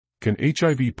Can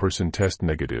HIV person test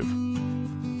negative?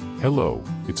 Hello,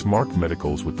 it's Mark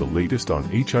Medicals with the latest on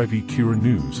HIV cure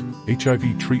news,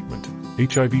 HIV treatment,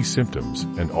 HIV symptoms,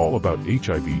 and all about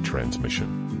HIV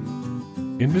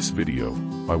transmission. In this video,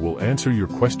 I will answer your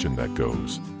question that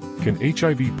goes, can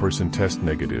HIV person test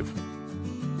negative?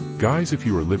 Guys, if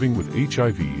you are living with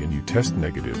HIV and you test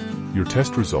negative, your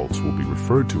test results will be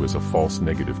referred to as a false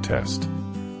negative test.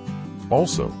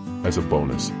 Also, as a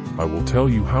bonus, I will tell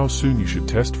you how soon you should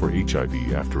test for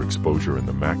HIV after exposure in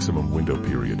the maximum window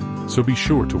period, so be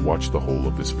sure to watch the whole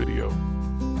of this video.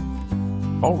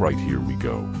 Alright, here we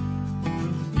go.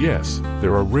 Yes,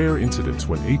 there are rare incidents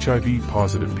when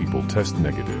HIV-positive people test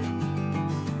negative.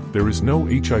 There is no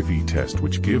HIV test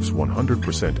which gives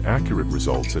 100% accurate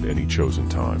results at any chosen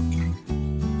time.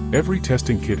 Every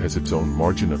testing kit has its own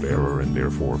margin of error, and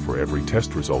therefore for every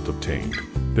test result obtained,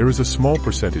 there is a small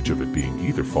percentage of it being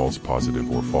either false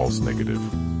positive or false negative.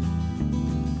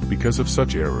 Because of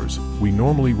such errors, we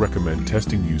normally recommend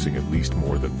testing using at least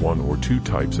more than one or two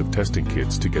types of testing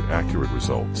kits to get accurate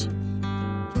results.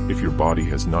 If your body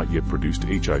has not yet produced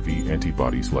HIV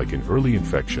antibodies like in early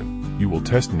infection, you will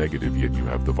test negative yet you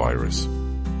have the virus.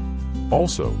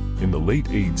 Also, in the late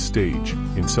AIDS stage,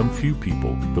 in some few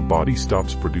people, the body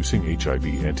stops producing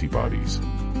HIV antibodies.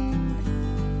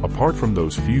 Apart from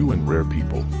those few and rare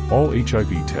people, all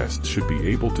HIV tests should be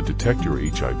able to detect your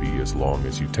HIV as long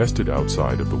as you tested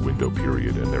outside of the window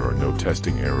period and there are no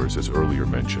testing errors as earlier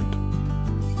mentioned.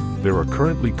 There are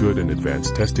currently good and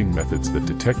advanced testing methods that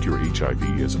detect your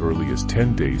HIV as early as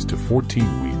 10 days to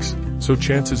 14 weeks, so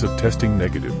chances of testing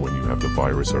negative when you have the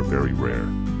virus are very rare.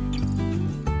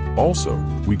 Also,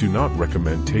 we do not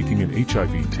recommend taking an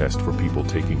HIV test for people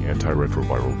taking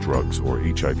antiretroviral drugs or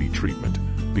HIV treatment,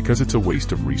 because it's a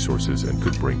waste of resources and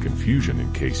could bring confusion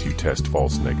in case you test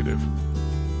false negative.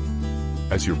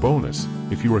 As your bonus,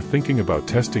 if you are thinking about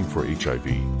testing for HIV,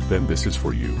 then this is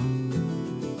for you.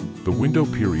 The window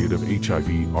period of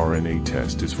HIV RNA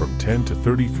test is from 10 to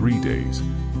 33 days,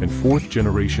 and 4th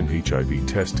generation HIV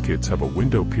test kits have a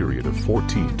window period of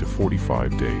 14 to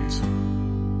 45 days.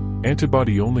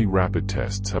 Antibody-only rapid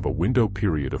tests have a window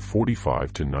period of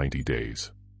 45 to 90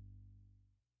 days.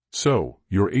 So,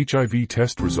 your HIV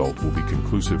test result will be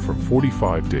conclusive from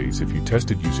 45 days if you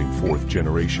tested using 4th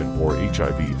generation or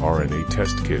HIV RNA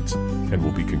test kits, and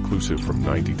will be conclusive from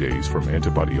 90 days from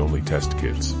antibody-only test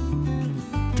kits.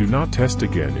 Do not test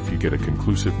again if you get a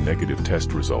conclusive negative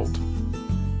test result.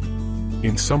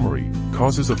 In summary,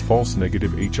 causes of false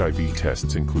negative HIV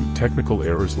tests include technical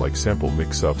errors like sample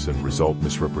mix-ups and result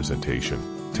misrepresentation,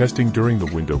 testing during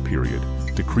the window period,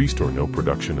 decreased or no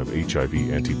production of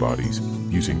HIV antibodies,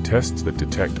 using tests that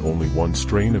detect only one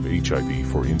strain of HIV,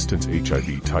 for instance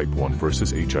HIV type 1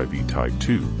 versus HIV type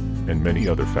 2, and many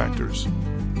other factors.